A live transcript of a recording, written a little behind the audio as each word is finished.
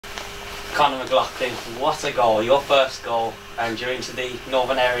Conor McLaughlin, what a goal, your first goal, and you're into the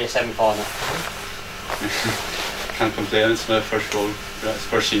Northern Area semi-final. Can't complain, it's my first goal, it's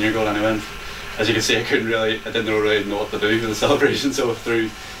first senior goal anyway. And as you can see, I didn't really know what to do for the celebration, so through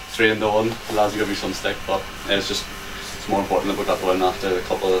 3-1, the lads give me some stick, but it's more important that we got the win after a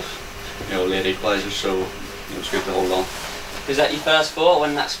couple of late equalisers, so it's good to hold on. Was that your first thought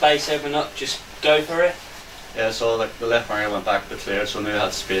when that space opened up, just go for it? Yeah, so like the left winger went back to clear, so I knew I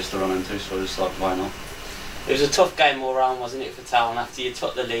had space to run into, so I just thought, why not? It was a tough game all round, wasn't it, for Town? After you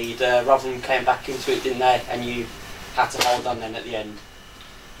took the lead, Rotherham came back into it, didn't they? And you had to hold on then at the end.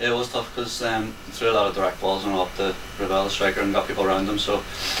 Yeah, it was tough because threw a lot of direct balls and off the Ravel striker and got people around him, so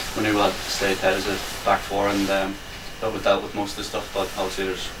we knew we had to stay ahead as a back four, and that we dealt with most of the stuff, but obviously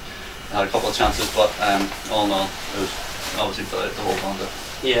I had a couple of chances, but all in all, it was obviously to hold on to.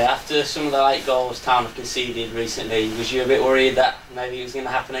 Yeah, after some of the late goals Town have conceded recently, was you a bit worried that maybe it was going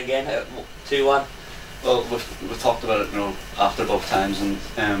to happen again at 2-1? Well, we've talked about it, after both times, and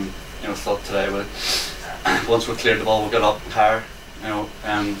thought today once we cleared the ball, we got up higher,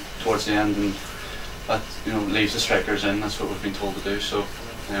 towards the end, and that leaves the strikers in. That's what we've been told to do. So,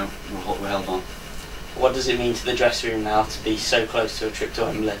 we held on. What does it mean to the dressing room now to be so close to a trip to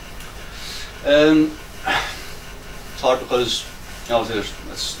Wembley? It's hard because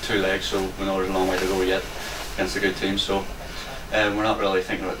obviously it's 2 legs, so we know there's a long way to go yet against a good team. So we're not really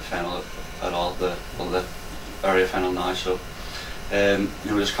thinking about the final at all, the area final now. So we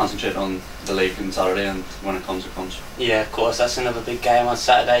just concentrate on the league on Saturday, and when it comes, it comes. Yeah, of course. That's another big game on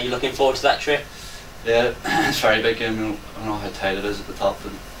Saturday. You looking forward to that trip? Yeah, it's a very big game. I know how tight it is at the top,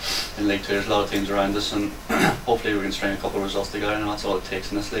 and in League 2 there's a lot of teams around us, and hopefully we can string a couple of results together, and that's all it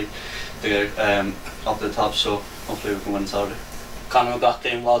takes in this league to get up to the top. So hopefully we can win Saturday. Conor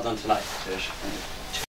McLaughlin, well done tonight. Cheers.